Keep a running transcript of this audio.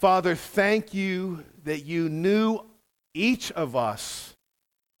Father, thank you that you knew each of us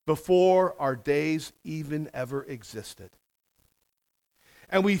before our days even ever existed.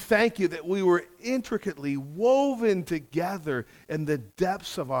 And we thank you that we were intricately woven together in the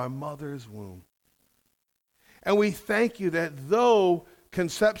depths of our mother's womb. And we thank you that though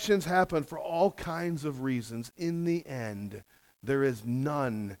conceptions happen for all kinds of reasons, in the end, there is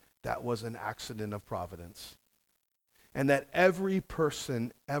none that was an accident of providence. And that every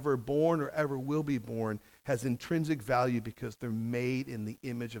person ever born or ever will be born has intrinsic value because they're made in the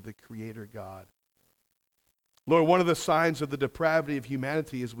image of the Creator God. Lord, one of the signs of the depravity of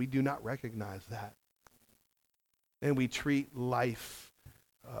humanity is we do not recognize that. And we treat life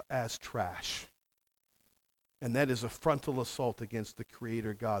as trash. And that is a frontal assault against the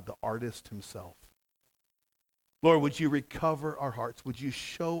Creator God, the artist himself. Lord, would you recover our hearts? Would you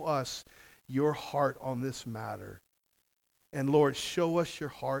show us your heart on this matter? And Lord, show us your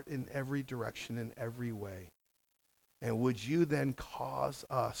heart in every direction, in every way. And would you then cause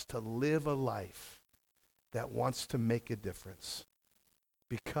us to live a life that wants to make a difference?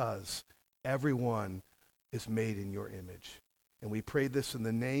 Because everyone is made in your image. And we pray this in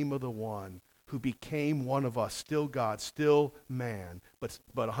the name of the one who became one of us, still God, still man, but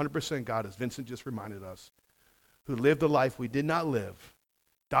 100% God, as Vincent just reminded us, who lived a life we did not live,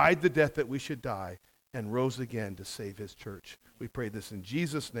 died the death that we should die, and rose again to save his church. We pray this in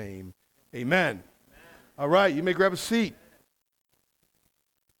Jesus' name. Amen. All right, you may grab a seat.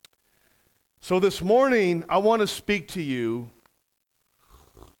 So this morning, I want to speak to you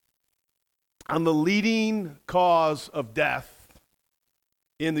on the leading cause of death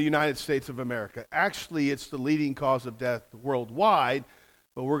in the United States of America. Actually, it's the leading cause of death worldwide,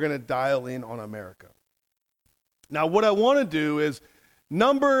 but we're going to dial in on America. Now, what I want to do is,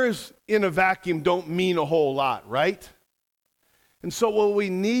 numbers in a vacuum don't mean a whole lot, right? And so what we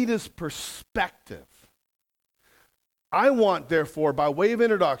need is perspective. I want, therefore, by way of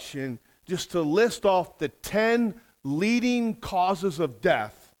introduction, just to list off the 10 leading causes of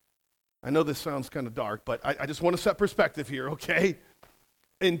death. I know this sounds kind of dark, but I just want to set perspective here, okay?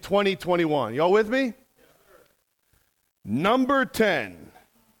 In 2021. Y'all with me? Yes, sir. Number 10,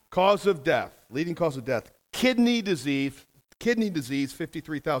 cause of death, leading cause of death, kidney disease,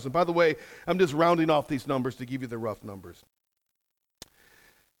 53,000. By the way, I'm just rounding off these numbers to give you the rough numbers.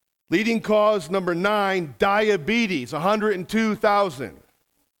 Leading cause number 9, diabetes, 102,000.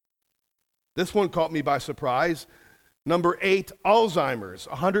 This one caught me by surprise. Number 8, Alzheimer's,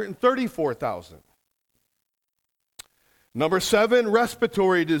 134,000. Number 7,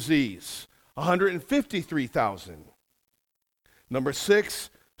 respiratory disease, 153,000. Number 6,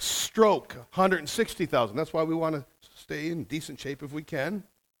 stroke, 160,000. That's why we want to stay in decent shape if we can.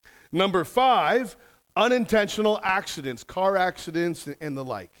 Number 5, unintentional accidents, car accidents and the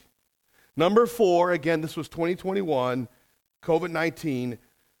like. Number 4, again, this was 2021, COVID-19,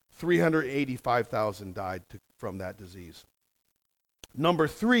 385,000 died from that disease. Number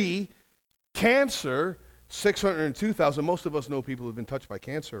 3, cancer, 602,000. Most of us know people who have been touched by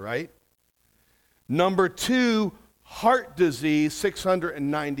cancer, right? Number 2, heart disease,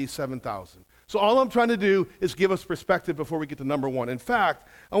 697,000. So all I'm trying to do is give us perspective before we get to number 1. In fact,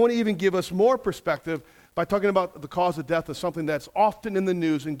 I want to even give us more perspective by talking about the cause of death of something that's often in the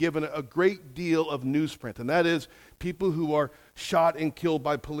news and given a great deal of newsprint, and that is people who are shot and killed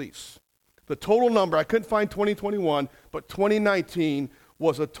by police. The total number, I couldn't find 2021, but 2019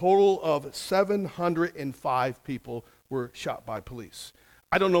 was a total of 705 people were shot by police.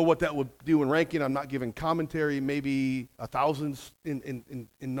 I don't know what that would do in ranking. I'm not giving commentary, maybe 1,000 in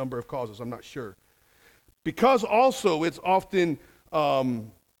number of causes. I'm not sure. Because also it's often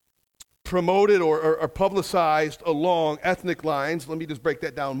promoted or publicized along ethnic lines. Let me just break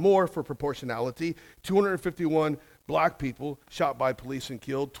that down more for proportionality. 251 black people shot by police and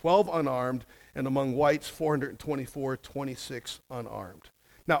killed, 12 unarmed, and among whites, 424, 26 unarmed.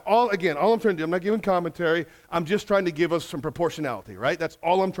 Now, all I'm trying to do, I'm not giving commentary, I'm just trying to give us some proportionality, right? That's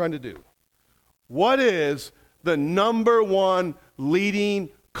all I'm trying to do. What is the number 1 leading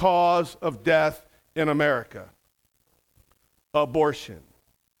cause of death in America? Abortion.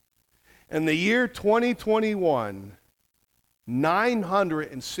 In the year 2021,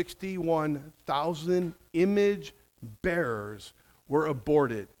 961,000 image bearers were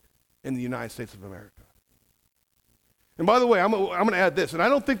aborted in the United States of America. And by the way, I'm going to add this, and I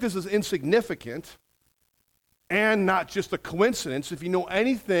don't think this is insignificant and not just a coincidence. If you know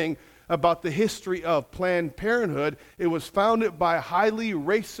anything about the history of Planned Parenthood, it was founded by a highly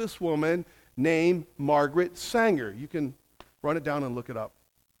racist woman named Margaret Sanger. You can run it down and look it up.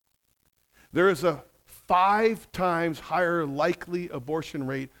 There is a 5 times higher likely abortion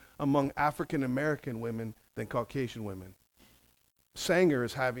rate among African American women than Caucasian women. Sanger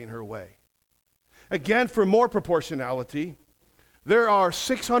is having her way. Again, for more proportionality, there are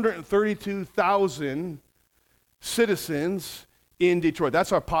 632,000 citizens in Detroit.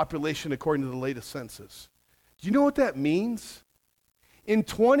 That's our population according to the latest census. Do you know what that means? In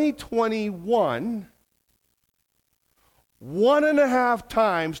 2021, 1.5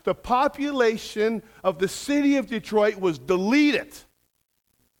 times the population of the city of Detroit was deleted,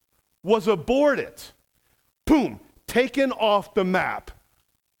 was aborted, boom, taken off the map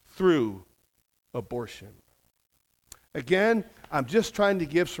through abortion. Again, I'm just trying to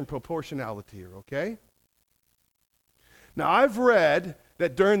give some proportionality here, okay? Now, I've read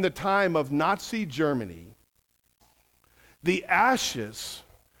that during the time of Nazi Germany, the ashes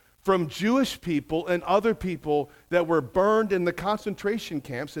from Jewish people and other people that were burned in the concentration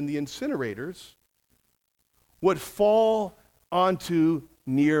camps and the incinerators would fall onto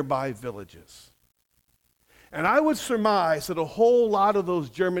nearby villages. And I would surmise that a whole lot of those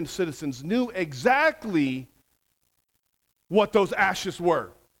German citizens knew exactly what those ashes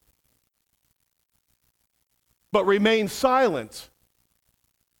were, but remained silent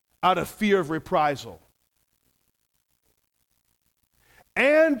out of fear of reprisal.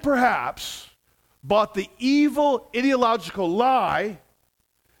 And perhaps bought the evil ideological lie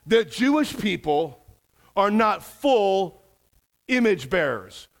that Jewish people are not full image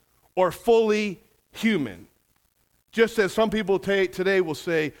bearers or fully human. Just as some people today will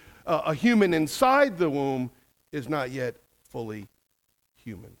say a human inside the womb is not yet fully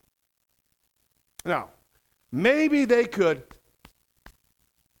human. Now, maybe they could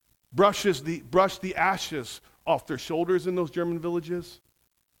brush the ashes off their shoulders in those German villages,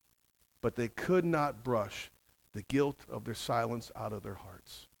 but they could not brush the guilt of their silence out of their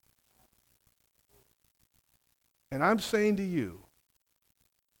hearts. And I'm saying to you,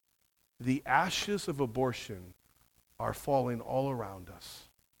 the ashes of abortion are falling all around us,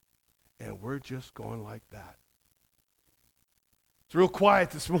 and we're just going like that. It's real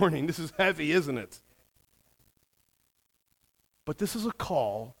quiet this morning. This is heavy, isn't it? But this is a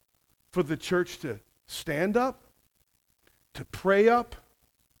call for the church to stand up, to pray up,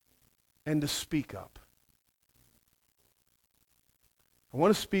 and to speak up. I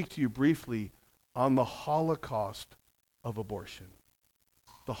want to speak to you briefly on the Holocaust of abortion.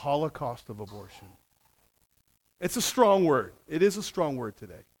 The Holocaust of abortion. It's a strong word. It is a strong word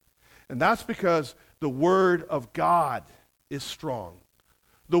today. And that's because the word of God is strong.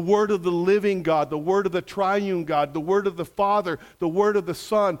 The word of the living God, the word of the triune God, the word of the Father, the word of the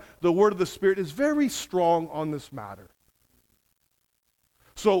Son, the word of the Spirit is very strong on this matter.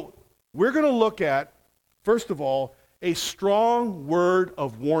 So we're going to look at, first of all, a strong word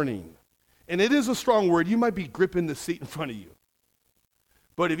of warning. And it is a strong word. You might be gripping the seat in front of you.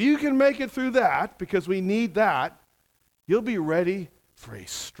 But if you can make it through that, because we need that, you'll be ready for a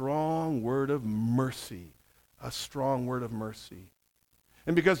strong word of mercy. A strong word of mercy.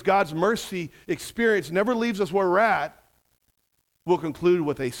 And because God's mercy experience never leaves us where we're at, we'll conclude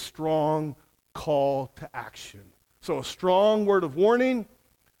with a strong call to action. So a strong word of warning,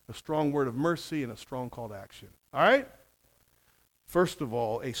 a strong word of mercy, and a strong call to action. All right? First of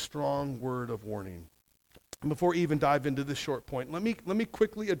all, a strong word of warning. And before we even dive into this short point, let me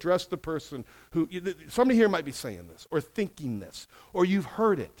quickly address the person who, somebody here might be saying this, or thinking this, or you've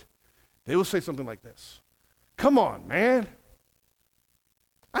heard it. They will say something like this. Come on, man.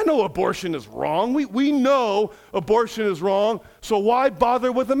 I know abortion is wrong. We know abortion is wrong, so why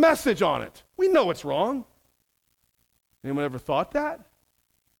bother with a message on it? We know it's wrong. Anyone ever thought that?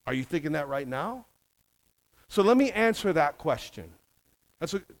 Are you thinking that right now? So let me answer that question.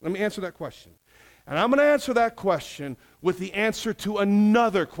 Let me answer that question. And I'm going to answer that question with the answer to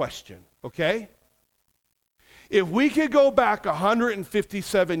another question, okay? If we could go back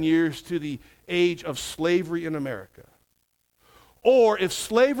 157 years to the age of slavery in America, or if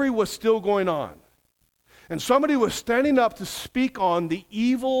slavery was still going on, and somebody was standing up to speak on the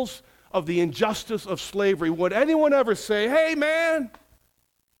evils of the injustice of slavery, would anyone ever say, hey man,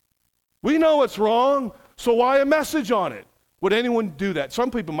 we know it's wrong, so why a message on it? Would anyone do that?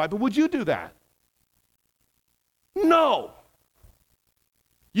 Some people might, but would you do that? No.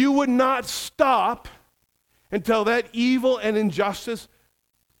 You would not stop until that evil and injustice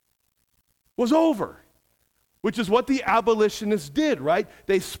was over, which is what the abolitionists did, right?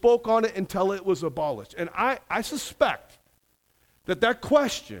 They spoke on it until it was abolished. And I suspect that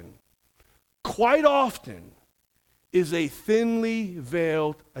question quite often is a thinly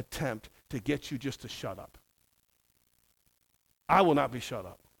veiled attempt to get you just to shut up. I will not be shut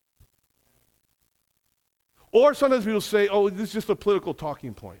up. Or sometimes people say, oh, this is just a political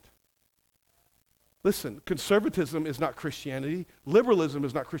talking point. Listen, conservatism is not Christianity. Liberalism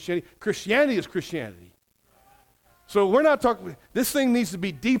is not Christianity. Christianity is Christianity. So we're not talking, this thing needs to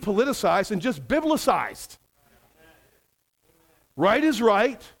be depoliticized and just biblicized. Right is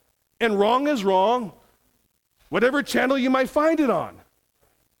right, and wrong is wrong, whatever channel you might find it on.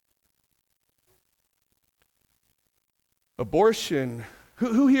 Abortion,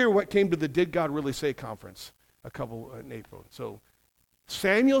 who here what came to the Did God Really Say conference a couple in April? So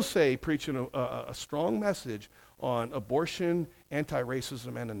Samuel Say preaching a strong message on abortion,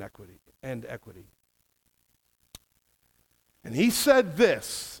 anti-racism, and equity. And he said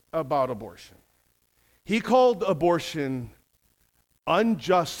this about abortion. He called abortion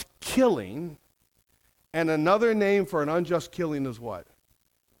unjust killing, and another name for an unjust killing is what?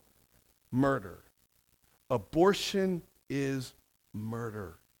 Murder. Abortion is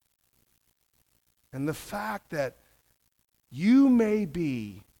murder. And the fact that you may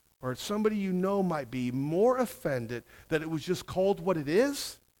be, or somebody you know might be, more offended that it was just called what it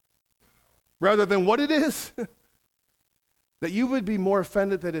is, rather than what it is, that you would be more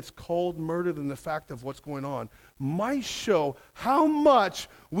offended that it's called murder than the fact of what's going on, might show how much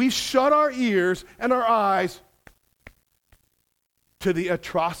we shut our ears and our eyes to the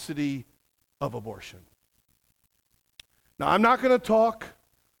atrocity of abortion. Now, I'm not going to talk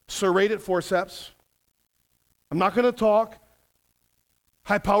serrated forceps. I'm not going to talk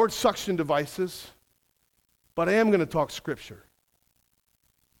high-powered suction devices, but I am going to talk Scripture.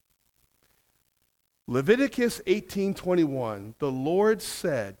 Leviticus 18:21, the Lord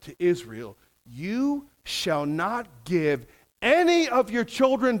said to Israel, you shall not give any of your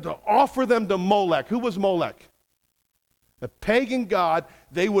children to offer them to Molech. Who was Molech? A pagan god.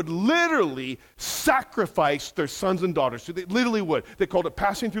 They would literally sacrifice their sons and daughters. So they literally would. They called it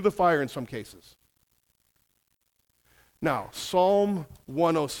passing through the fire in some cases. Now, Psalm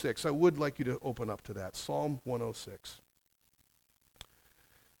 106. I would like you to open up to that. Psalm 106.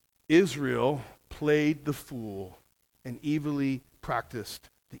 Israel played the fool and evilly practiced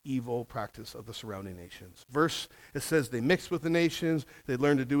the evil practice of the surrounding nations. Verse, it says they mixed with the nations. They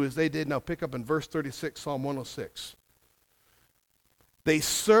learned to do as they did. Now pick up in verse 36, Psalm 106. They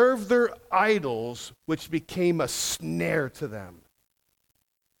served their idols, which became a snare to them.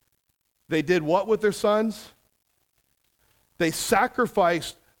 They did what with their sons? They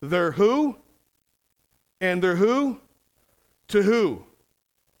sacrificed their who? And their who? To who?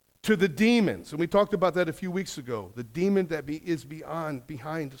 To the demons. And we talked about that a few weeks ago. The demon that is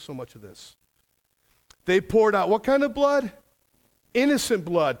behind so much of this. They poured out what kind of blood? Innocent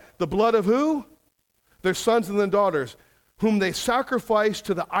blood. The blood of who? Their sons and their daughters, whom they sacrificed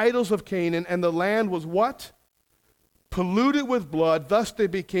to the idols of Canaan, and the land was what? Polluted with blood. Thus they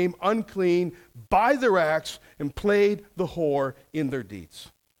became unclean by their acts and played the whore in their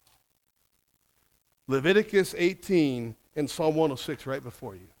deeds. Leviticus 18 and Psalm 106 right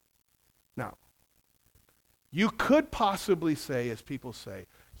before you. Now, you could possibly say, as people say,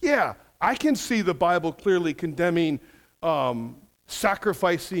 yeah, I can see the Bible clearly condemning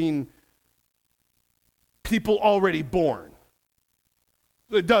sacrificing people already born.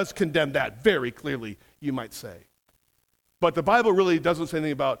 It does condemn that very clearly, you might say. But the Bible really doesn't say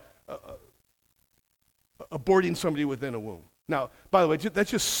anything about aborting somebody within a womb. Now, by the way,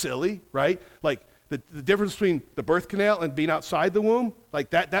 that's just silly, right? Like, the difference between the birth canal and being outside the womb, like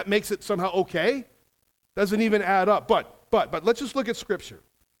that makes it somehow okay? Doesn't even add up. But let's just look at Scripture.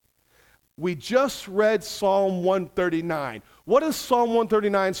 We just read Psalm 139. What does Psalm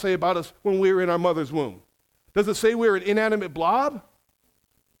 139 say about us when we were in our mother's womb? Does it say we were an inanimate blob?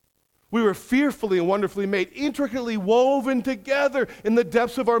 We were fearfully and wonderfully made, intricately woven together in the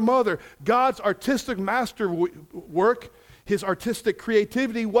depths of our mother. God's artistic masterwork, his artistic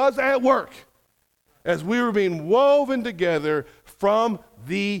creativity was at work as we were being woven together from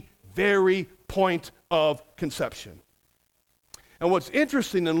the very point of conception. And what's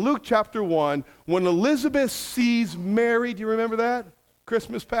interesting, in Luke chapter 1, when Elizabeth sees Mary, do you remember that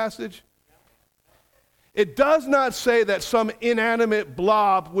Christmas passage? It does not say that some inanimate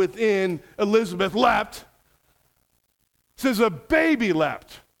blob within Elizabeth leapt. It says a baby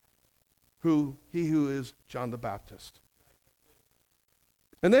leapt, he who is John the Baptist.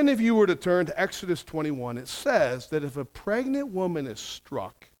 And then if you were to turn to Exodus 21, it says that if a pregnant woman is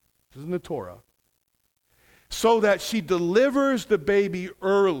struck, this is in the Torah, so that she delivers the baby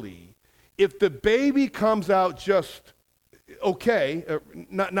early, if the baby comes out just okay,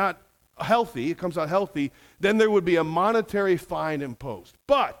 not healthy, it comes out healthy, then there would be a monetary fine imposed.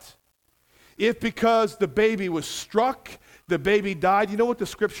 But if because the baby was struck, the baby died, you know what the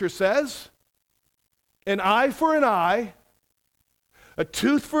Scripture says? An eye for an eye, a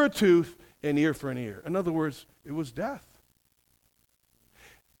tooth for a tooth, an ear for an ear. In other words, it was death.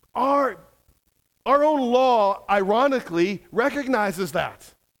 Our own law, ironically, recognizes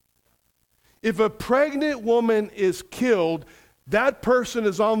that. If a pregnant woman is killed, that person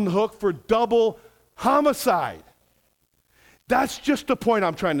is on the hook for double homicide. That's just the point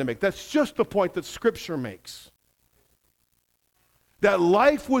I'm trying to make. That's just the point that Scripture makes. That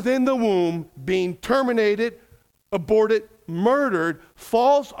life within the womb being terminated, aborted, murdered,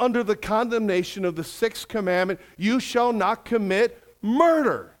 falls under the condemnation of the sixth commandment, you shall not commit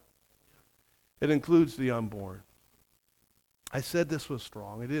murder. It includes the unborn. I said this was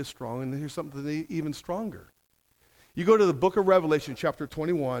strong. It is strong, and here's something even stronger. You go to the book of Revelation, chapter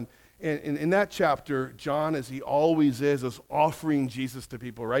 21, and in that chapter, John, as he always is offering Jesus to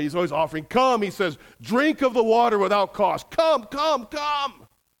people, right? He's always offering, come, he says, drink of the water without cost. Come, come, come.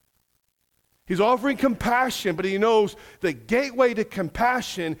 He's offering compassion, but he knows the gateway to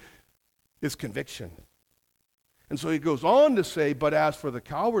compassion is conviction. And so he goes on to say, but as for the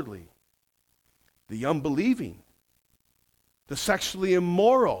cowardly, the unbelieving, the sexually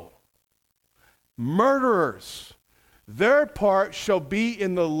immoral, murderers, their part shall be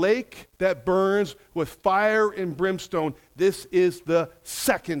in the lake that burns with fire and brimstone. This is the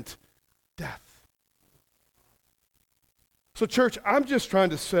second death. So, church, I'm just trying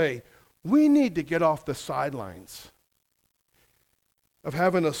to say, we need to get off the sidelines of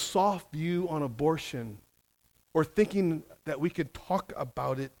having a soft view on abortion or thinking that we could talk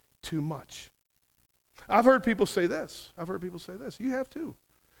about it too much. I've heard people say this. You have too.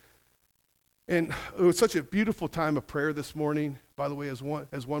 And it was such a beautiful time of prayer this morning. By the way, as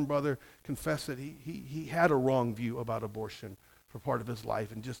one brother confessed that he had a wrong view about abortion for part of his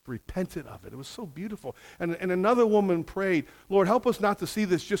life and just repented of it. It was so beautiful. And another woman prayed, Lord, help us not to see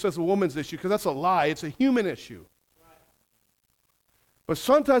this just as a woman's issue, because that's a lie. It's a human issue. But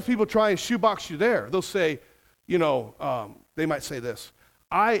sometimes people try and shoebox you there. They'll say, they might say this,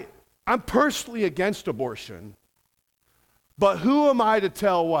 I'm personally against abortion, but who am I to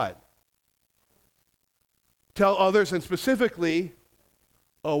tell what? Tell others, and specifically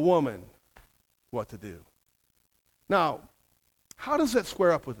a woman, what to do. Now, how does that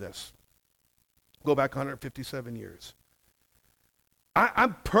square up with this? Go back 157 years.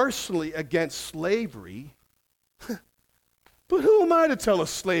 I'm personally against slavery, but who am I to tell a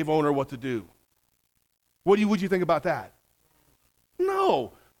slave owner what to do? Would you think about that?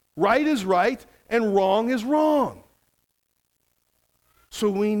 No. Right is right, and wrong is wrong. So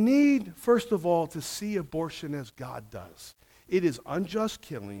we need, first of all, to see abortion as God does. It is unjust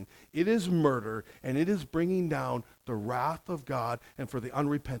killing, it is murder, and it is bringing down the wrath of God and for the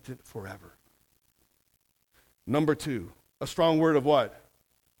unrepentant forever. Number two, a strong word of what?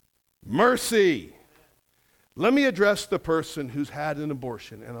 Mercy. Let me address the person who's had an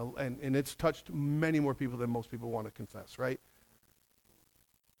abortion, and it's touched many more people than most people want to confess, right?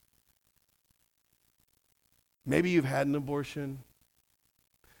 Maybe you've had an abortion.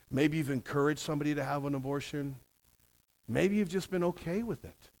 Maybe you've encouraged somebody to have an abortion. Maybe you've just been okay with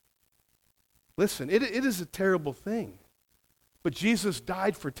it. Listen, it is a terrible thing. But Jesus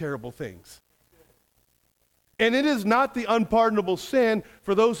died for terrible things. And it is not the unpardonable sin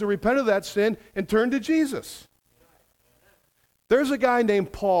for those who repent of that sin and turn to Jesus. There's a guy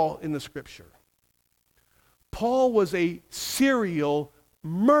named Paul in the Scripture. Paul was a serial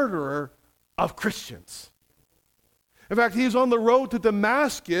murderer of Christians. In fact, he's on the road to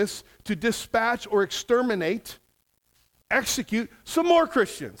Damascus to dispatch or execute some more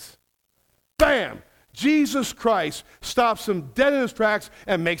Christians. Bam! Jesus Christ stops him dead in his tracks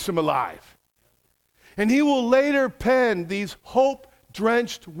and makes him alive. And he will later pen these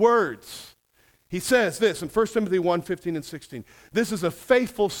hope-drenched words. He says this in 1 Timothy 1:15 and 16. This is a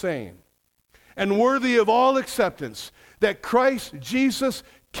faithful saying and worthy of all acceptance, that Christ Jesus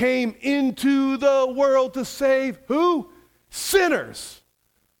came into the world to save who? Sinners,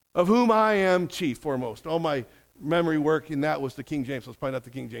 of whom I am chief, foremost. All my memory work in that was the King James. Let's point out the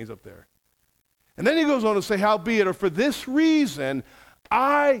King James up there. And then he goes on to say, howbeit, or for this reason,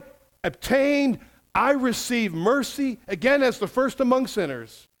 I received mercy, again as the first among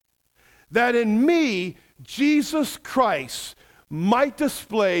sinners, that in me, Jesus Christ, might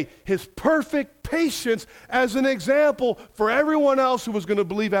display his perfect patience as an example for everyone else who was going to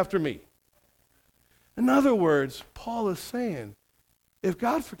believe after me. In other words, Paul is saying, if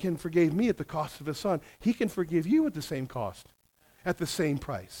God can forgive me at the cost of his son, he can forgive you at the same cost, at the same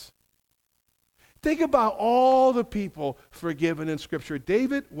price. Think about all the people forgiven in Scripture.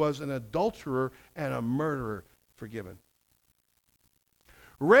 David was an adulterer and a murderer forgiven.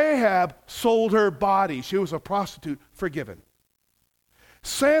 Rahab sold her body. She was a prostitute, forgiven.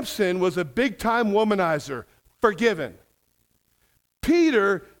 Samson was a big-time womanizer, forgiven.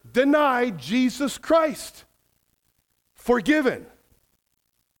 Peter denied Jesus Christ, forgiven.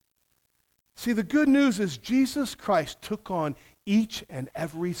 See, the good news is Jesus Christ took on each and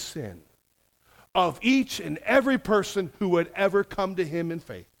every sin of each and every person who would ever come to him in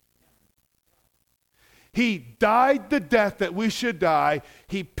faith. He died the death that we should die.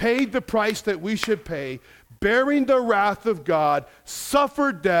 He paid the price that we should pay, bearing the wrath of God,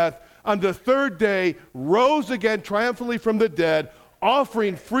 suffered death, on the third day rose again triumphantly from the dead,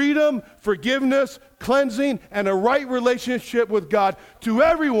 offering freedom, forgiveness, cleansing, and a right relationship with God to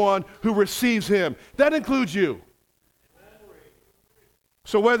everyone who receives him. That includes you.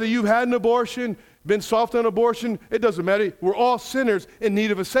 So whether you've had an abortion, been soft on abortion, it doesn't matter. We're all sinners in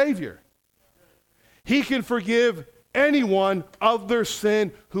need of a Savior. He can forgive anyone of their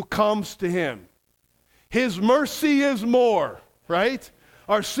sin who comes to him. His mercy is more, right?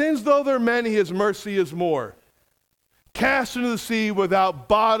 Our sins, though they're many, his mercy is more. Cast into the sea without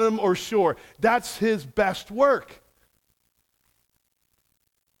bottom or shore. That's his best work.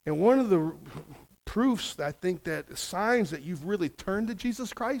 And one of the proofs, I think, that signs that you've really turned to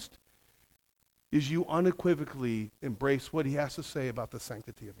Jesus Christ is you unequivocally embrace what he has to say about the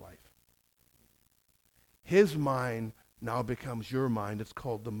sanctity of life. His mind now becomes your mind. It's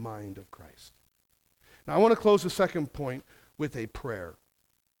called the mind of Christ. Now I want to close the second point with a prayer.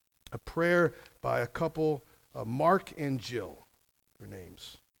 A prayer by a couple, Mark and Jill, their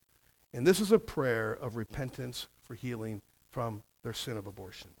names. And this is a prayer of repentance for healing from their sin of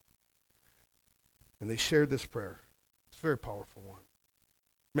abortion. And they shared this prayer. It's a very powerful one.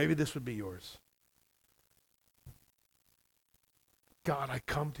 Maybe this would be yours. God, I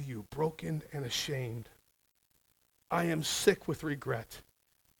come to you broken and ashamed. I am sick with regret,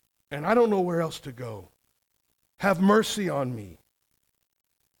 and I don't know where else to go. Have mercy on me.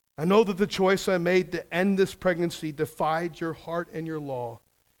 I know that the choice I made to end this pregnancy defied your heart and your law.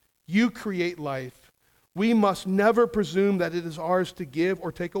 You create life. We must never presume that it is ours to give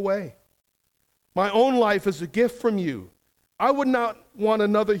or take away. My own life is a gift from you. I would not want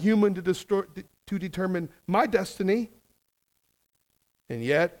another human to determine my destiny. And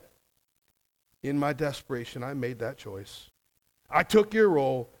yet, in my desperation, I made that choice. I took your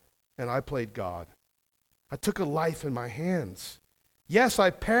role, and I played God. I took a life in my hands. Yes, I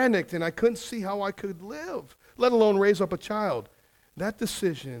panicked, and I couldn't see how I could live, let alone raise up a child. That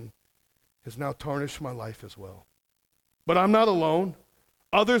decision has now tarnished my life as well. But I'm not alone.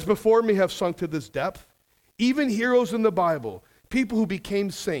 Others before me have sunk to this depth. Even heroes in the Bible, people who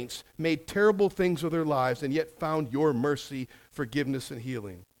became saints, made terrible things of their lives, and yet found your mercy, forgiveness, and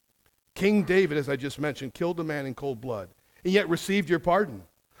healing. King David, as I just mentioned, killed a man in cold blood, and yet received your pardon.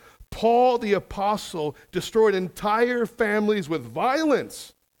 Paul the apostle destroyed entire families with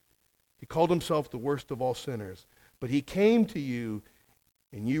violence. He called himself the worst of all sinners, but he came to you,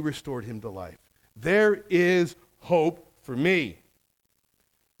 and you restored him to life. There is hope for me.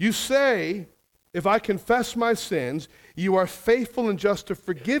 You say, if I confess my sins, you are faithful and just to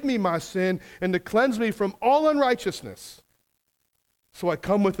forgive me my sin and to cleanse me from all unrighteousness. So I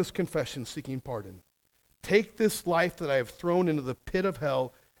come with this confession, seeking pardon. Take this life that I have thrown into the pit of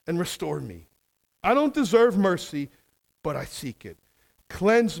hell and restore me. I don't deserve mercy, but I seek it.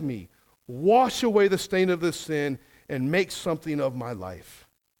 Cleanse me, wash away the stain of this sin, and make something of my life.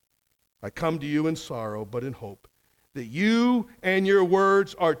 I come to you in sorrow, but in hope that you and your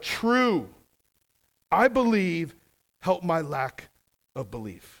words are true. I believe, help my lack of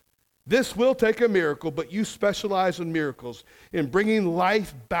belief. This will take a miracle, but you specialize in miracles, in bringing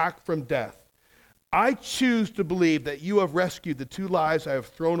life back from death. I choose to believe that you have rescued the two lives I have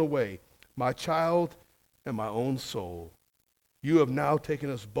thrown away, my child and my own soul. You have now taken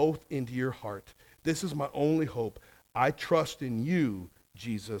us both into your heart. This is my only hope. I trust in you,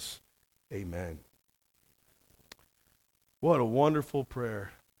 Jesus. Amen. What a wonderful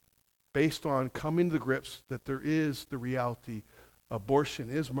prayer, based on coming to grips that there is the reality. Abortion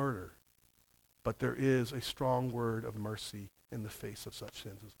is murder, but there is a strong word of mercy in the face of such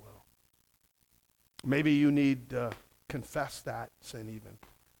sins as well. Maybe you need to confess that sin even.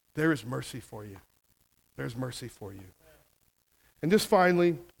 There is mercy for you. There's mercy for you. And just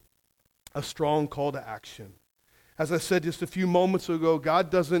finally, a strong call to action. As I said just a few moments ago,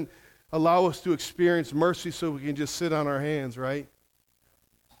 God doesn't allow us to experience mercy so we can just sit on our hands, right?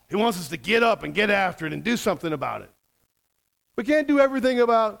 He wants us to get up and get after it and do something about it. We can't do everything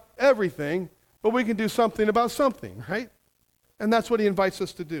about everything, but we can do something about something, right? And that's what he invites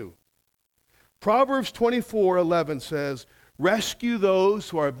us to do. Proverbs 24:11 says, Rescue those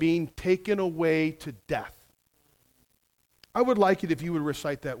who are being taken away to death. I would like it if you would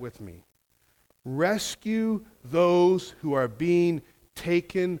recite that with me. Rescue those who are being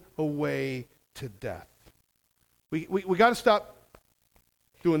taken away to death. We got to stop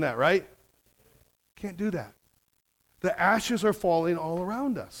doing that, right? Can't do that. The ashes are falling all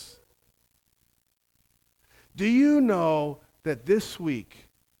around us. Do you know that this week,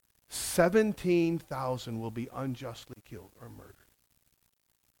 17,000 will be unjustly killed or murdered?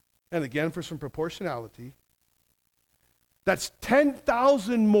 And again, for some proportionality, that's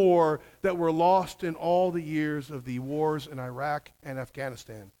 10,000 more that were lost in all the years of the wars in Iraq and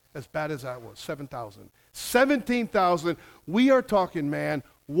Afghanistan. As bad as that was, 7,000. 17,000, we are talking, man,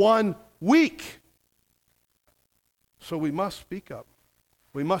 1 week. So we must speak up.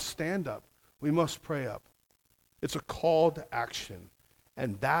 We must stand up. We must pray up. It's a call to action.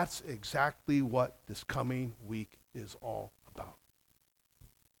 And that's exactly what this coming week is all about.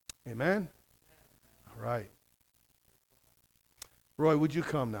 Amen? All right. Roy, would you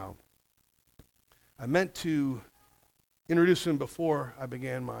come now? I meant to introduce him before I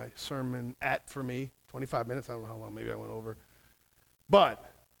began my sermon for me, 25 minutes, I don't know how long, maybe I went over. But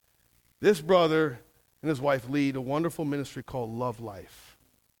this brother and his wife lead a wonderful ministry called LoveLife.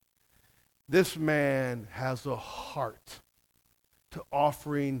 This man has a heart to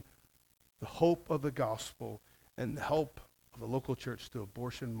offering the hope of the gospel and the help of the local church to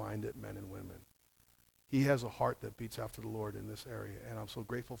abortion-minded men and women. He has a heart that beats after the Lord in this area, and I'm so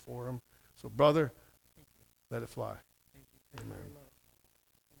grateful for him. So, brother, let it fly. Thank you. Amen.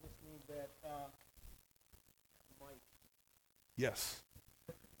 I just need that mic. Yes.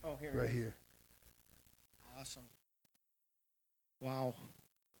 Oh, here. Right here. Awesome. Wow.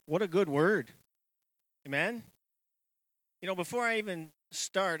 What a good word. Amen? You know, before I even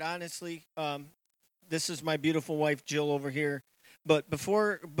start, honestly, this is my beautiful wife, Jill, over here. But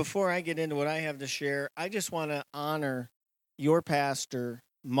before I get into what I have to share, I just want to honor your pastor,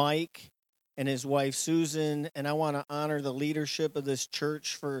 Mike, and his wife, Susan, and I want to honor the leadership of this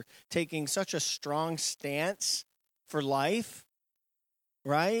church for taking such a strong stance for life,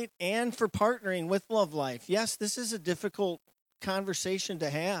 right? And for partnering with LoveLife. Yes, this is a difficult conversation to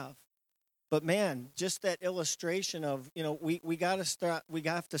have. But man, just that illustration of, you know, we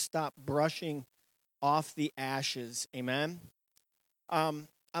have to stop brushing off the ashes. Amen. I'm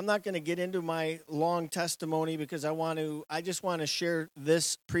not going to get into my long testimony because I just want to share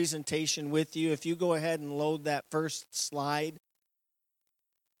this presentation with you. If you go ahead and load that first slide,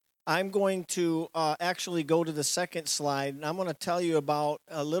 I'm going to actually go to the second slide, and I'm going to tell you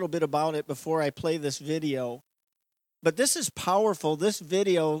a little bit about it before I play this video. But this is powerful. This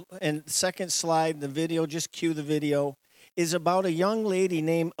video, and second slide, the video, just cue the video, is about a young lady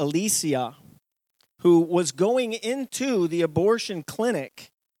named Alicia who was going into the abortion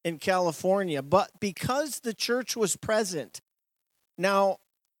clinic in California. But because the church was present, now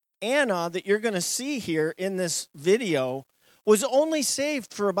Anna, that you're going to see here in this video, was only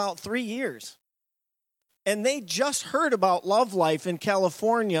saved for about 3 years. And they just heard about LoveLife in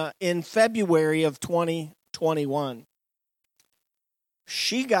California in February of 2021.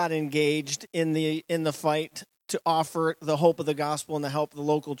 She got engaged in the fight to offer the hope of the gospel and the help of the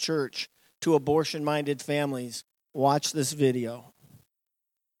local church to abortion-minded families. Watch this video.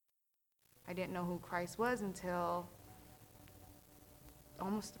 I didn't know who Christ was until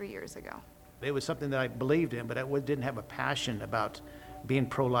almost 3 years ago. It was something that I believed in, but I didn't have a passion about being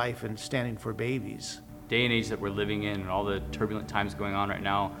pro-life and standing for babies. Day and age that we're living in and all the turbulent times going on right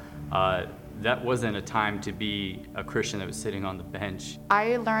now, that wasn't a time to be a Christian that was sitting on the bench.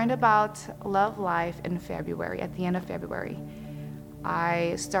 I learned about LoveLife in February, at the end of February.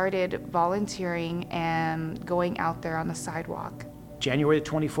 I started volunteering and going out there on the sidewalk. January the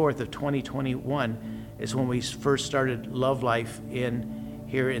 24th of 2021 is when we first started LoveLife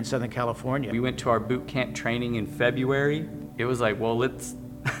here in Southern California. We went to our boot camp training in February. It was like, well, let's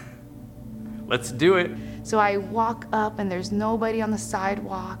do it. So I walk up and there's nobody on the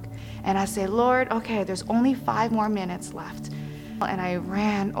sidewalk. And I say, Lord, okay, there's only 5 more minutes left. And I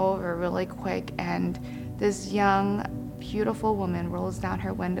ran over really quick, and this young, beautiful woman rolls down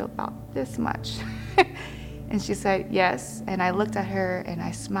her window about this much. And she said, yes. And I looked at her and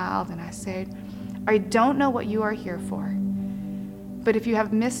I smiled and I said, I don't know what you are here for, but if you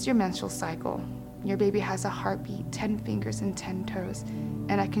have missed your menstrual cycle, your baby has a heartbeat, 10 fingers and 10 toes,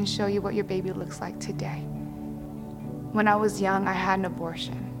 and I can show you what your baby looks like today. When I was young, I had an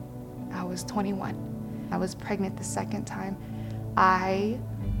abortion. I was 21. I was pregnant the second time. I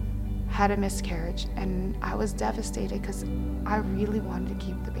had a miscarriage, and I was devastated because I really wanted to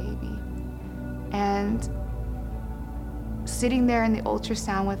keep the baby. And sitting there in the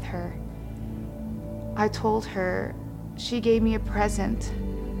ultrasound with her, I told her she gave me a present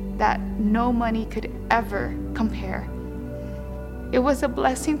that no money could ever compare. It was a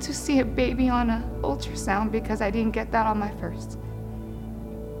blessing to see a baby on an ultrasound because I didn't get that on my first.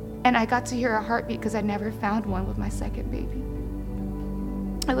 And I got to hear a heartbeat because I never found one with my second baby.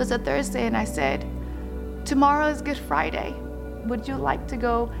 It was a Thursday and I said, tomorrow is Good Friday. Would you like to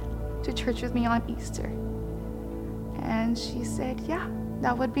go to church with me on Easter? And she said, yeah,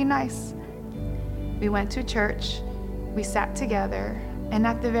 that would be nice. We went to church, we sat together, and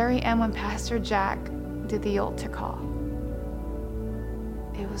at the very end when Pastor Jack did the altar call,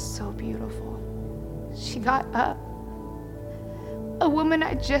 it was so beautiful. She got up. A woman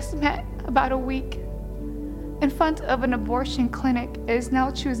I just met about a week in front of an abortion clinic is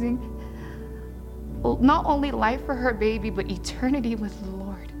now choosing not only life for her baby, but eternity with the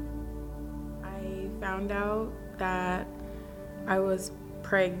Lord. I found out that I was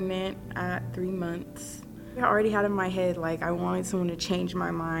pregnant at 3 months. I already had in my head, like, I wanted someone to change my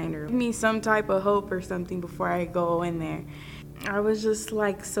mind or give me some type of hope or something before I go in there. I was just,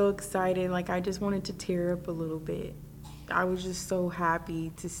 like, so excited. Like, I just wanted to tear up a little bit. I was just so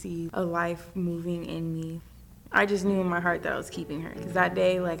happy to see a life moving in me. I just knew in my heart that I was keeping her. Because that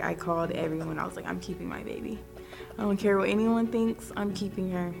day, like, I called everyone. I was like, I'm keeping my baby. I don't care what anyone thinks, I'm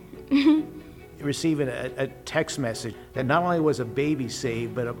keeping her. Receiving a text message that not only was a baby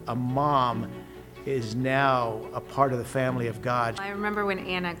saved, but a mom is now a part of the family of God. I remember when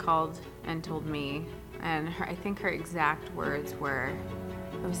Anna called and told me, and I think her exact words were,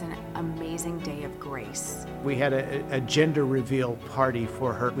 it was an amazing day of grace. We had a gender reveal party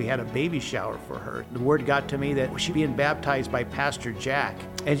for her. We had a baby shower for her. The word got to me that she's being baptized by Pastor Jack.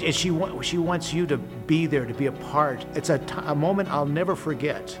 And she wants you to be there, to be a part. It's a moment I'll never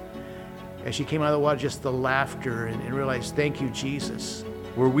forget. As she came out of the water, just the laughter and realized, thank you, Jesus.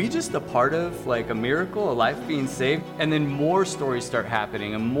 Were we just a part of like a miracle, a life being saved? And then more stories start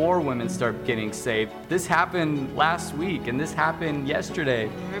happening and more women start getting saved. This happened last week and this happened yesterday.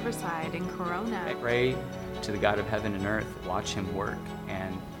 In Riverside, in Corona. I pray to the God of heaven and earth, watch him work,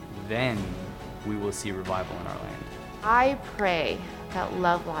 and then we will see revival in our land. I pray that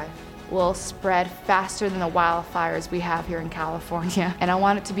Love Life will spread faster than the wildfires we have here in California. And I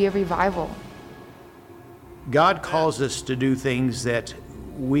want it to be a revival. God calls us to do things that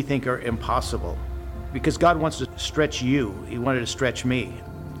we think are impossible because God wants to stretch you. He wanted to stretch me.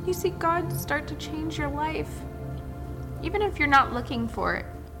 You see God start to change your life, even if you're not looking for it.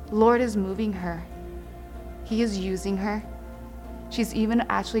 Lord is moving her. He is using her. She's even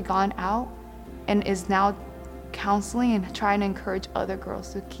actually gone out and is now counseling and trying to encourage other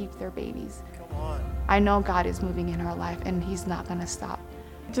girls to keep their babies. Come on. I know God is moving in her life and he's not gonna stop.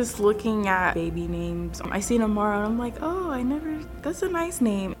 Just looking at baby names, I see tomorrow and I'm like, oh, that's a nice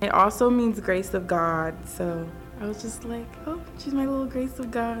name. It also means grace of God. So I was just like, oh, she's my little grace of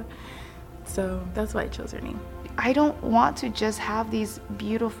God. So that's why I chose her name. I don't want to just have these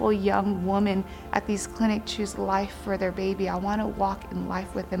beautiful young women at these clinics choose life for their baby. I want to walk in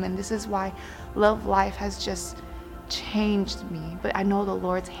life with them. And this is why Love Life has just changed me. But I know the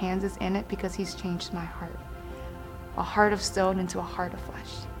Lord's hands is in it because he's changed my heart. A heart of stone into a heart of flesh.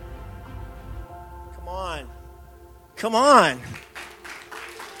 Come on. Come on.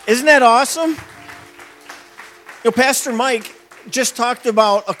 Isn't that awesome? Pastor Mike just talked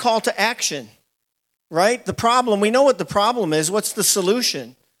about a call to action, right? The problem, we know what the problem is. What's the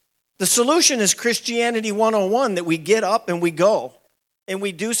solution? The solution is Christianity 101, that we get up and we go and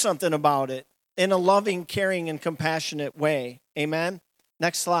we do something about it in a loving, caring, and compassionate way. Amen?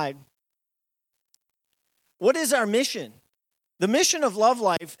 Next slide. What is our mission? The mission of Love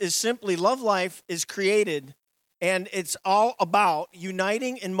Life is simply, Love Life is created, and it's all about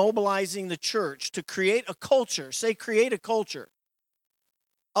uniting and mobilizing the church to create a culture, create a culture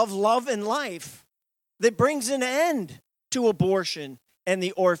of love and life that brings an end to abortion and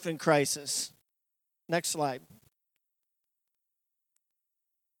the orphan crisis. Next slide.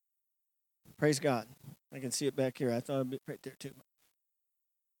 Praise God. I can see it back here. I thought it'd be right there too.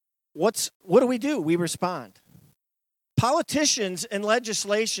 What do? We respond. Politicians and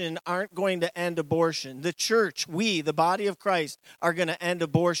legislation aren't going to end abortion. The church, we, the body of Christ, are going to end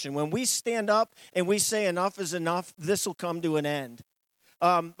abortion. When we stand up and we say enough is enough, this will come to an end.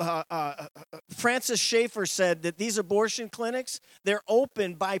 Francis Schaeffer said that these abortion clinics, they're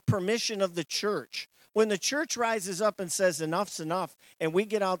open by permission of the church. When the church rises up and says enough's enough, and we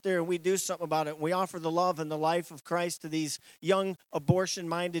get out there and we do something about it, and we offer the love and the life of Christ to these young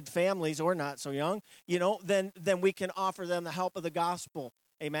abortion-minded families, or not so young, then we can offer them the help of the gospel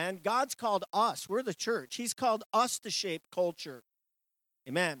Amen. God's called us. We're the church. He's called us to shape culture.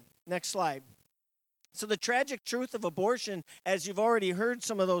 Amen. Next slide. So the tragic truth of abortion, as you've already heard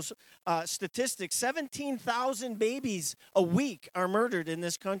some of those statistics, 17,000 babies a week are murdered in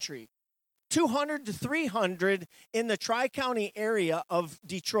this country. 200 to 300 in the Tri-County area of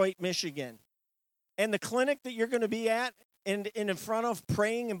Detroit, Michigan. And the clinic that you're going to be at and in front of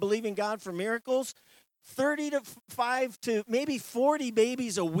praying and believing God for miracles, 35 to maybe 40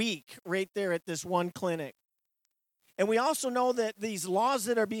 babies a week right there at this one clinic. And we also know that these laws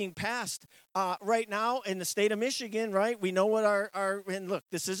that are being passed right now in the state of Michigan, right? We know what and look,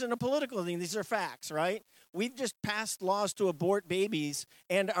 this isn't a political thing. These are facts, right? We've just passed laws to abort babies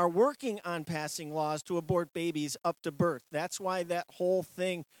and are working on passing laws to abort babies up to birth. That's why that whole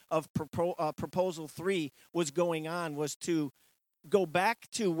thing of Proposal 3 was going on, was to go back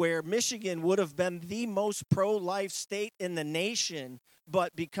to where Michigan would have been the most pro-life state in the nation,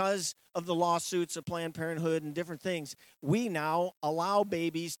 but because of the lawsuits of Planned Parenthood and different things, we now allow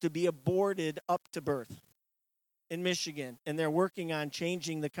babies to be aborted up to birth in Michigan, and they're working on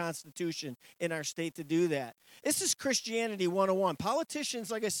changing the Constitution in our state to do that. This is Christianity 101. Politicians,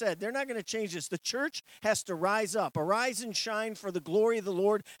 like I said, they're not going to change this. The church has to rise up. Arise and shine, for the glory of the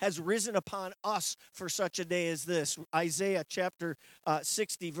Lord has risen upon us for such a day as this. Isaiah chapter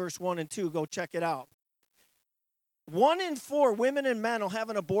 60, verse 1 and 2. Go check it out. 1 in 4 women and men will have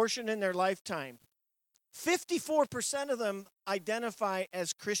an abortion in their lifetime. 54% of them identify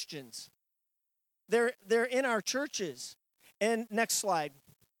as Christians. They're in our churches. And next slide.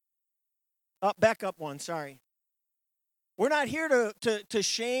 Back up one, sorry. We're not here to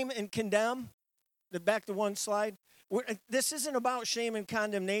shame and condemn. Back to one slide. This isn't about shame and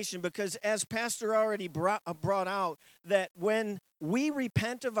condemnation, because as Pastor already brought out, that when we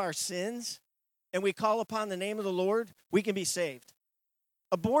repent of our sins and we call upon the name of the Lord, we can be saved.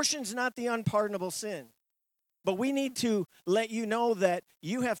 Abortion's not the unpardonable sin. But we need to let you know that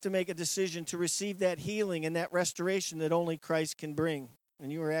you have to make a decision to receive that healing and that restoration that only Christ can bring.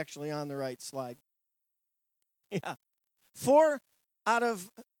 And you were actually on the right slide. Yeah. 4 out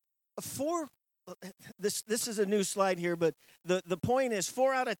of 4, this is a new slide here, but the point is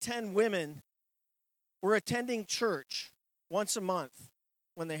 4 out of 10 women were attending church once a month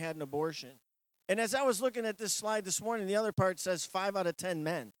when they had an abortion. And as I was looking at this slide this morning, the other part says 5 out of 10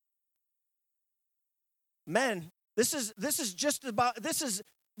 men. Men, this is just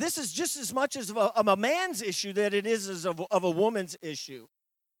as much as of a man's issue that it is as of a woman's issue.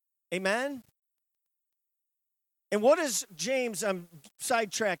 Amen? And what is James, I'm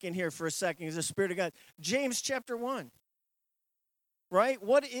sidetracking here for a second, is the Spirit of God. James chapter 1, right?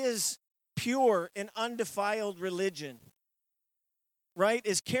 What is pure and undefiled religion, right?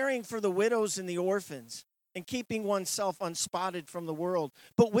 Is caring for the widows and the orphans and keeping oneself unspotted from the world.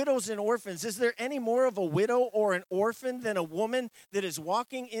 But widows and orphans, is there any more of a widow or an orphan than a woman that is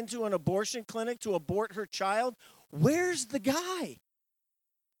walking into an abortion clinic to abort her child? Where's the guy?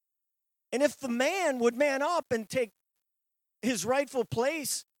 And if the man would man up and take his rightful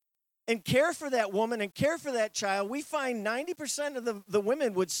place and care for that woman and care for that child, we find 90% of the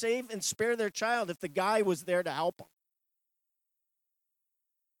women would save and spare their child if the guy was there to help them.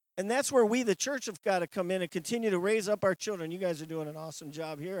 And that's where we, the church, have got to come in and continue to raise up our children. You guys are doing an awesome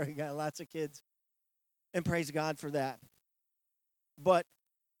job here. You got lots of kids. And praise God for that. But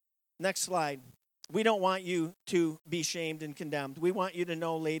next slide. We don't want you to be shamed and condemned. We want you to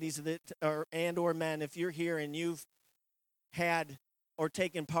know, ladies, that or men, if you're here and you've had or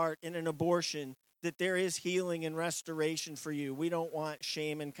taken part in an abortion, that there is healing and restoration for you. We don't want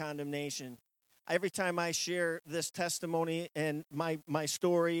shame and condemnation. Every time I share this testimony and my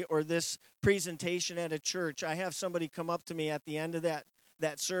story or this presentation at a church, I have somebody come up to me at the end of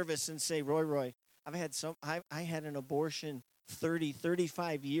that service and say, Roy, I had an abortion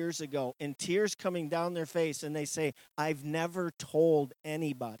 35 years ago, and tears coming down their face, and they say, I've never told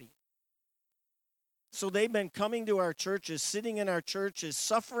anybody. So they've been coming to our churches, sitting in our churches,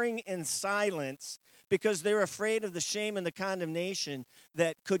 suffering in silence because they're afraid of the shame and the condemnation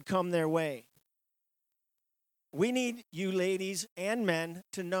that could come their way. We need you ladies and men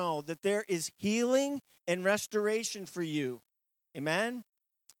to know that there is healing and restoration for you. Amen?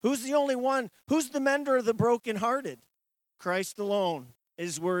 Who's the only one? Who's the mender of the brokenhearted? Christ alone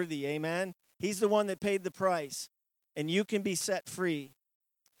is worthy. Amen? He's the one that paid the price. And you can be set free.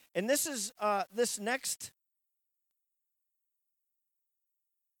 And this is this next.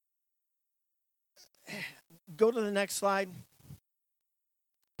 Go to the next slide.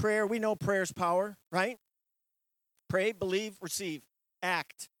 Prayer. We know prayer's power, right? Pray, believe, receive,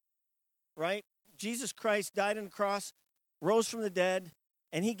 act, right? Jesus Christ died on the cross, rose from the dead,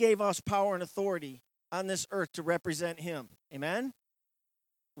 and he gave us power and authority on this earth to represent him. Amen?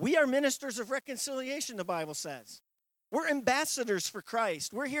 We are ministers of reconciliation, the Bible says. We're ambassadors for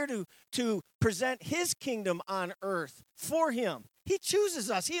Christ. We're here to present his kingdom on earth for him. He chooses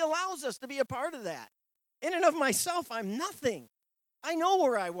us. He allows us to be a part of that. In and of myself, I'm nothing. I know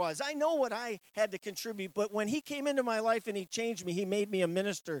where I was. I know what I had to contribute. But when he came into my life and he changed me, he made me a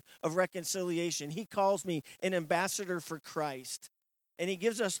minister of reconciliation. He calls me an ambassador for Christ. And he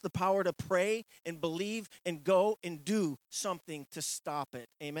gives us the power to pray and believe and go and do something to stop it.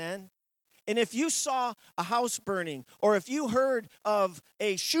 Amen? And if you saw a house burning, or if you heard of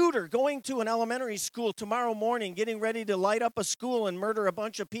a shooter going to an elementary school tomorrow morning, getting ready to light up a school and murder a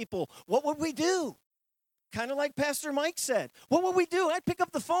bunch of people, what would we do? Kind of like Pastor Mike said. What would we do? I'd pick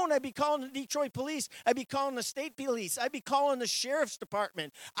up the phone. I'd be calling the Detroit police. I'd be calling the state police. I'd be calling the sheriff's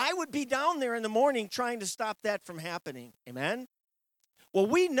department. I would be down there in the morning trying to stop that from happening. Amen? Well,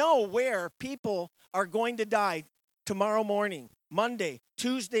 we know where people are going to die tomorrow morning, Monday,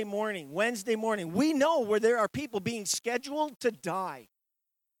 Tuesday morning, Wednesday morning. We know where there are people being scheduled to die.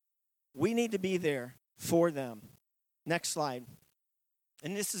 We need to be there for them. Next slide.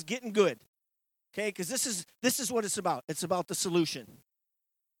 And this is getting good. Okay, because this is what it's about. It's about the solution.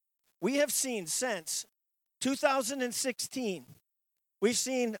 We have seen since 2016, we've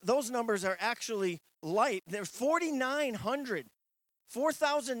seen those numbers are actually light. There's 4,900.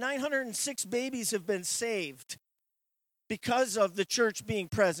 4,906 babies have been saved because of the church being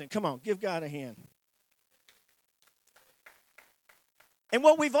present. Come on, give God a hand. And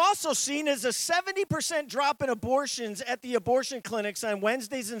what we've also seen is a 70% drop in abortions at the abortion clinics on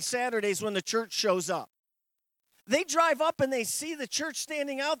Wednesdays and Saturdays when the church shows up. They drive up and they see the church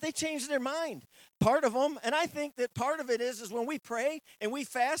standing out, they change their mind. Part of them, and I think that part of it is when we pray and we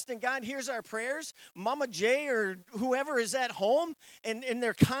fast and God hears our prayers, Mama J or whoever is at home and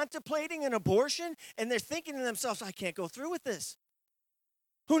they're contemplating an abortion and they're thinking to themselves, I can't go through with this.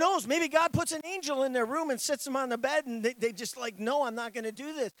 Who knows? Maybe God puts an angel in their room and sits them on the bed and they just like, no, I'm not going to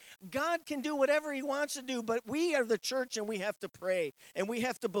do this. God can do whatever he wants to do, but we are the church and we have to pray and we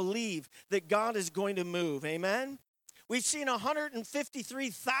have to believe that God is going to move. Amen? We've seen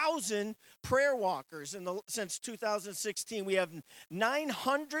 153,000 prayer walkers since 2016. We have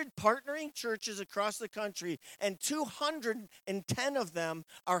 900 partnering churches across the country, and 210 of them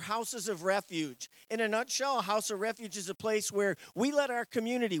are houses of refuge. In a nutshell, a house of refuge is a place where we let our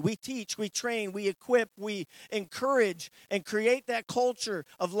community, we teach, we train, we equip, we encourage, and create that culture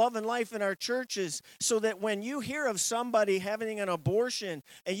of love and life in our churches so that when you hear of somebody having an abortion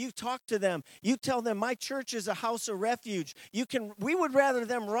and you talk to them, you tell them, my church is a house of refuge. We would rather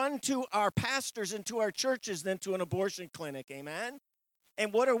them run to our pastors and to our churches than to an abortion clinic, amen?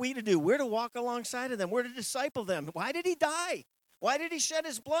 And what are we to do? We're to walk alongside of them. We're to disciple them. Why did he die? Why did he shed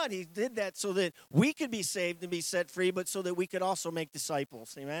his blood? He did that so that we could be saved and be set free, but so that we could also make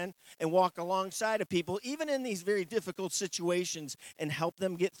disciples, amen? And walk alongside of people, even in these very difficult situations, and help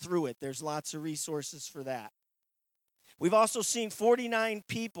them get through it. There's lots of resources for that. We've also seen 49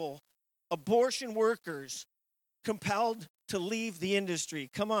 people, abortion workers, compelled to leave the industry.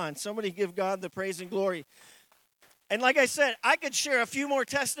 Come on, somebody give God the praise and glory. And like I said, I could share a few more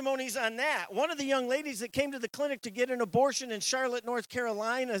testimonies on that. One of the young ladies that came to the clinic to get an abortion in Charlotte, North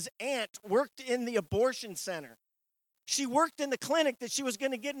Carolina's aunt worked in the abortion center. She worked in the clinic that she was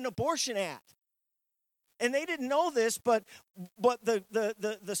going to get an abortion at. And they didn't know this, but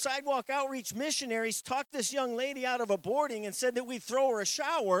the sidewalk outreach missionaries talked this young lady out of aborting and said that we'd throw her a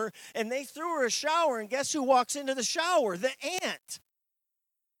shower, and they threw her a shower, and guess who walks into the shower? The aunt.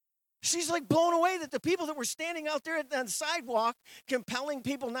 She's like blown away that the people that were standing out there on the sidewalk compelling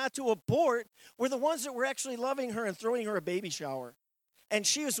people not to abort were the ones that were actually loving her and throwing her a baby shower. And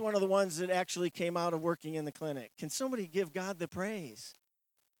she was one of the ones that actually came out of working in the clinic. Can somebody give God the praise?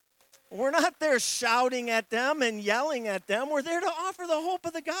 We're not there shouting at them and yelling at them. We're there to offer the hope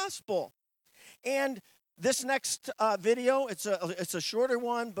of the gospel. And this next video, it's a shorter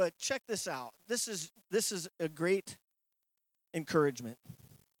one, but check this out. This is a great encouragement.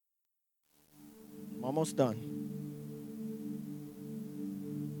 I'm almost done.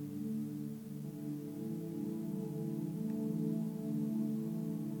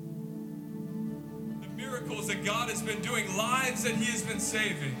 The miracles that God has been doing, lives that he has been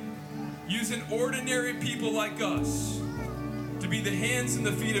saving, using ordinary people like us to be the hands and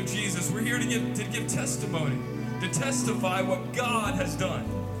the feet of Jesus. We're here to give testimony, to testify what God has done.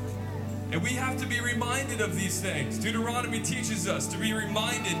 And we have to be reminded of these things. Deuteronomy teaches us to be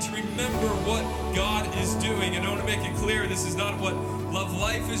reminded, to remember what God is doing. And I want to make it clear, this is not what Love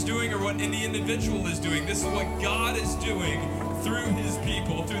Life is doing or what any individual is doing. This is what God is doing through his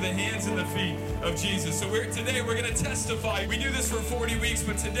people, through the hands and the feet of Jesus. So today we're going to testify. We do this for 40 weeks,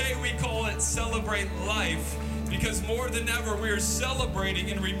 but today we call it Celebrate Life, because more than ever we are celebrating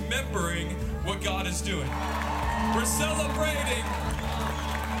and remembering what God is doing. We're celebrating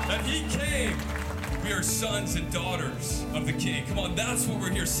that he came. We are sons and daughters of the King. Come on, that's what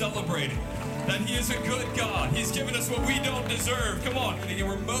we're here celebrating. That he is a good God. He's given us what we don't deserve. Come on. And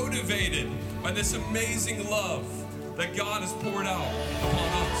we're motivated by this amazing love that God has poured out upon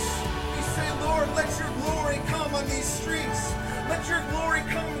us. We say, Lord, let your glory come on these streets. Let your glory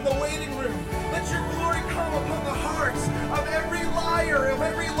come in the waiting room. Let your glory come upon the hearts of every liar, of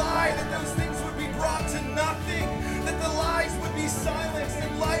every lie, that those things would be brought to nothing, that the lies would be silenced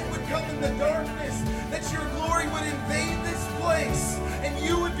and light would come in the darkness, that your glory would invade this place and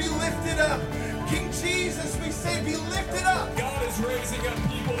you would be lifted up. King Jesus, we say, be lifted up. God is raising up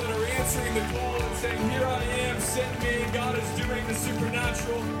people that are answering the call and saying, here I am, send me. God is doing the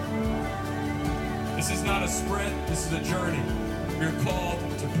supernatural. This is not a sprint, this is a journey. We're called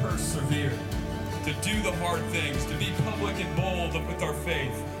to persevere, to do the hard things, to be public and bold with our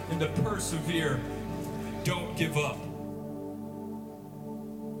faith, and to persevere. Don't give up.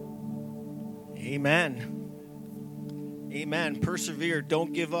 Amen. Amen. Persevere.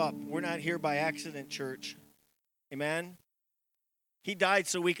 Don't give up. We're not here by accident, church. Amen. He died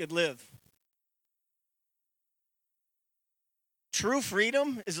so we could live. True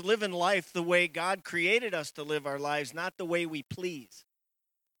freedom is living life the way God created us to live our lives, not the way we please.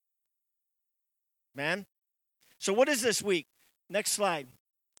 Man. So what is this week? Next slide.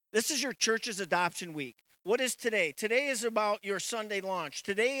 This is your church's adoption week. What is today? Today is about your Sunday launch.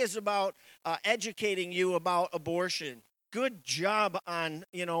 Today is about educating you about abortion. Good job on,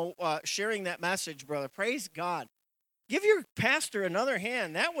 sharing that message, brother. Praise God. Give your pastor another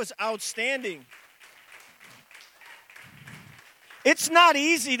hand. That was outstanding. It's not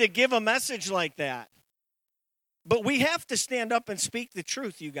easy to give a message like that. But we have to stand up and speak the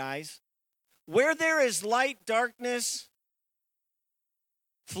truth, you guys. Where there is light, darkness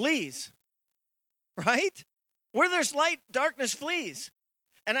flees. Right? Where there's light, darkness flees.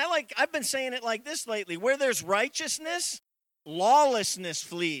 And I've been saying it like this lately. Where there's righteousness, lawlessness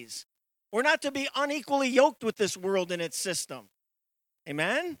flees. We're not to be unequally yoked with this world and its system.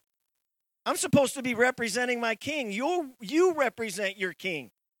 Amen? I'm supposed to be representing my king. You represent your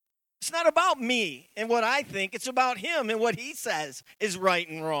king. It's not about me and what I think. It's about him and what he says is right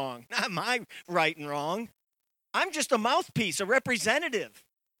and wrong. Not my right and wrong. I'm just a mouthpiece, a representative.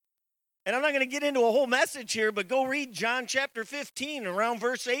 And I'm not going to get into a whole message here, but go read John chapter 15, around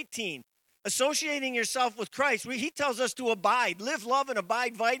verse 18. Associating yourself with Christ, he tells us to abide, live, love, and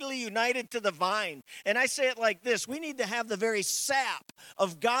abide vitally united to the vine. And I say it like this: we need to have the very sap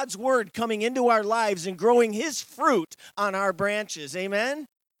of God's word coming into our lives and growing his fruit on our branches. Amen?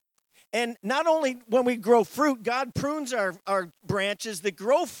 And not only when we grow fruit, God prunes our branches that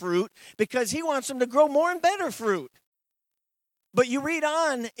grow fruit because he wants them to grow more and better fruit. But you read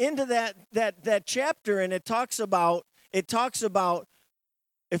on into that chapter, and it talks about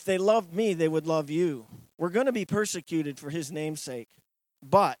if they loved me, they would love you. We're going to be persecuted for his name's sake.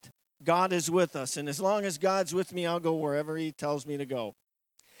 But God is with us, and as long as God's with me, I'll go wherever he tells me to go.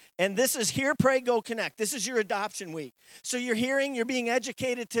 And this is Hear, Pray, Go, Connect. This is your adoption week. So you're being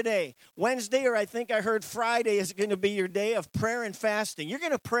educated today. Wednesday, or I think I heard Friday, is going to be your day of prayer and fasting. You're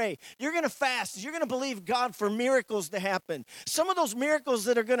going to pray. You're going to fast. You're going to believe God for miracles to happen. Some of those miracles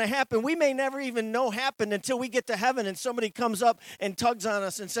that are going to happen, we may never even know happened until we get to heaven and somebody comes up and tugs on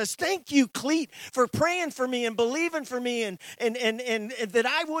us and says, thank you, Cleet, for praying for me and believing for me and that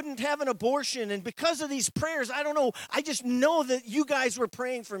I wouldn't have an abortion. And because of these prayers, I don't know, I just know that you guys were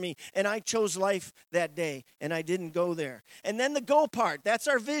praying for me. And I chose life that day, and I didn't go there. And then the go part, that's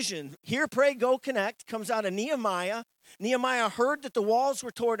our vision. Hear, Pray, Go, Connect comes out of Nehemiah. Nehemiah heard that the walls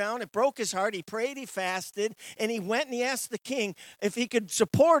were torn down. It broke his heart. He prayed, he fasted, and he went and he asked the king if he could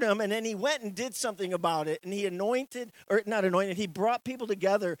support him, and then he went and did something about it. And he he brought people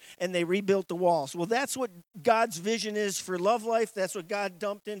together, and they rebuilt the walls. Well, that's what God's vision is for Love Life. That's what God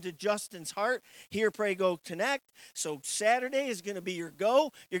dumped into Justin's heart. Hear, Pray, Go, Connect. So Saturday is going to be your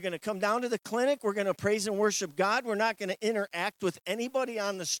go. You're going to come down to the clinic. We're going to praise and worship God. We're not going to interact with anybody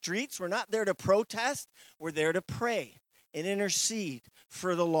on the streets. We're not there to protest. We're there to pray and intercede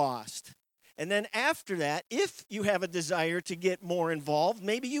for the lost. And then after that, if you have a desire to get more involved,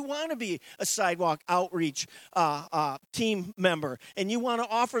 maybe you want to be a sidewalk outreach team member, and you want to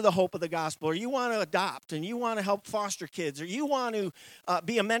offer the hope of the gospel, or you want to adopt, and you want to help foster kids, or you want to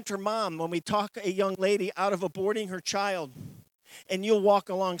be a mentor mom when we talk a young lady out of aborting her child, and you'll walk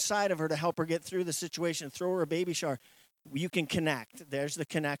alongside of her to help her get through the situation, throw her a baby shower. you can connect. There's the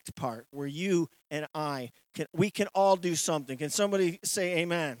connect part where you and we can all do something. Can somebody say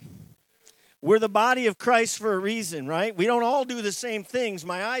amen? We're the body of Christ for a reason, right? We don't all do the same things.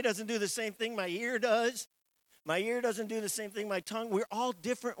 My eye doesn't do the same thing my ear does. My ear doesn't do the same thing my tongue. We're all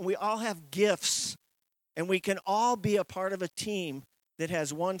different. We all have gifts. And we can all be a part of a team that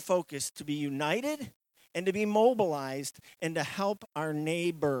has one focus: to be united and to be mobilized and to help our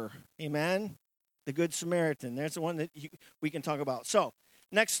neighbor. Amen? The Good Samaritan. There's the one that we can talk about. So,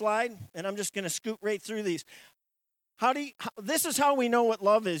 next slide. And I'm just going to scoot right through these. This is how we know what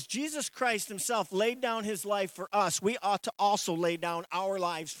love is. Jesus Christ himself laid down his life for us. We ought to also lay down our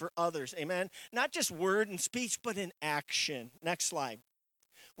lives for others. Amen? Not just word and speech, but in action. Next slide.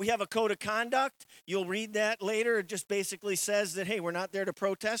 We have a code of conduct. You'll read that later. It just basically says that, hey, we're not there to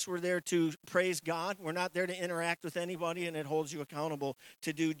protest. We're there to praise God. We're not there to interact with anybody, and it holds you accountable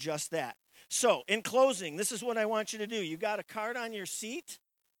to do just that. So, in closing, this is what I want you to do. You got a card on your seat,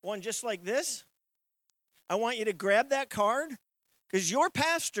 one just like this. I want you to grab that card, because your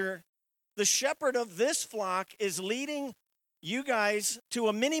pastor, the shepherd of this flock, is leading you guys to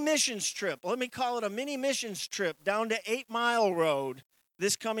a mini missions trip. Let me call it a mini missions trip down to 8 Mile Road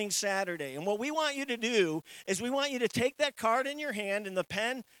this coming Saturday. And what we want you to do is we want you to take that card in your hand and the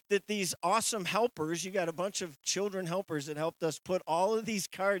pen that these awesome helpers, you got a bunch of children helpers that helped us put all of these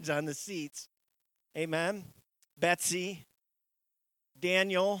cards on the seats. Amen. Betsy,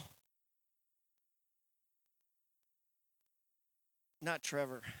 Daniel, not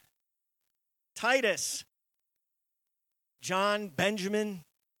Trevor, Titus, John, Benjamin,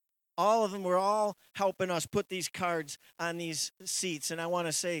 all of them were all helping us put these cards on these seats. And I want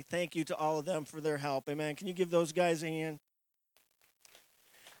to say thank you to all of them for their help. Amen. Can you give those guys a hand?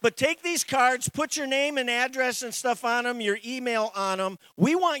 But take these cards, put your name and address and stuff on them, your email on them.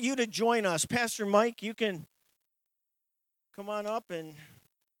 We want you to join us. Pastor Mike, you can come on up and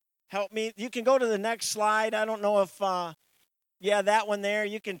help me. You can go to the next slide. I don't know if, that one there.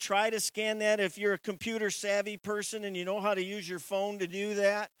 You can try to scan that if you're a computer savvy person and you know how to use your phone to do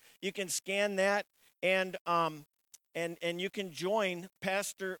that. You can scan that and you can join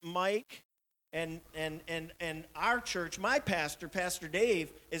Pastor Mike and our church. My pastor, Pastor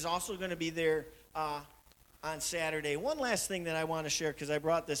Dave, is also going to be there on Saturday. One last thing that I want to share, because I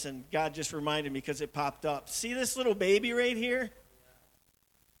brought this and God just reminded me because it popped up. See this little baby right here?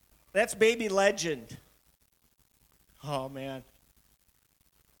 That's baby Legend. Oh, man.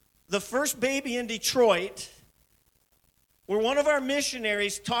 The first baby in Detroit, where one of our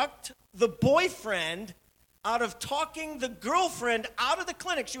missionaries talked the boyfriend out of talking the girlfriend out of the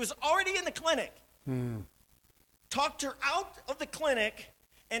clinic. She was already in the clinic. Talked her out of the clinic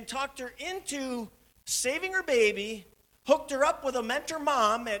and talked her into saving her baby, hooked her up with a mentor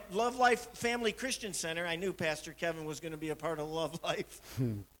mom at LoveLife Family Christian Center. I knew Pastor Kevin was going to be a part of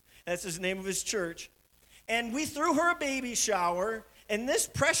LoveLife. That's his name of his church. And we threw her a baby shower. And this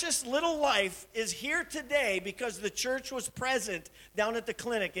precious little life is here today because the church was present down at the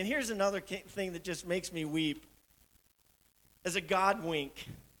clinic. And here's another thing that just makes me weep. As a God wink.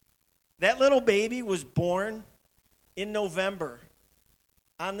 That little baby was born in November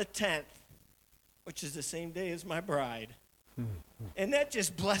on the 10th, which is the same day as my bride. And that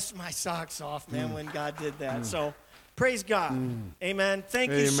just blessed my socks off, man, when God did that. So praise God. Amen.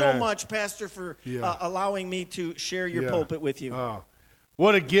 Thank you so much, Pastor, for allowing me to share your pulpit with you.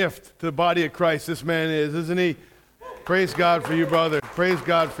 What a gift to the body of Christ this man is, isn't he? Praise God for you, brother. Praise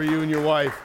God for you and your wife.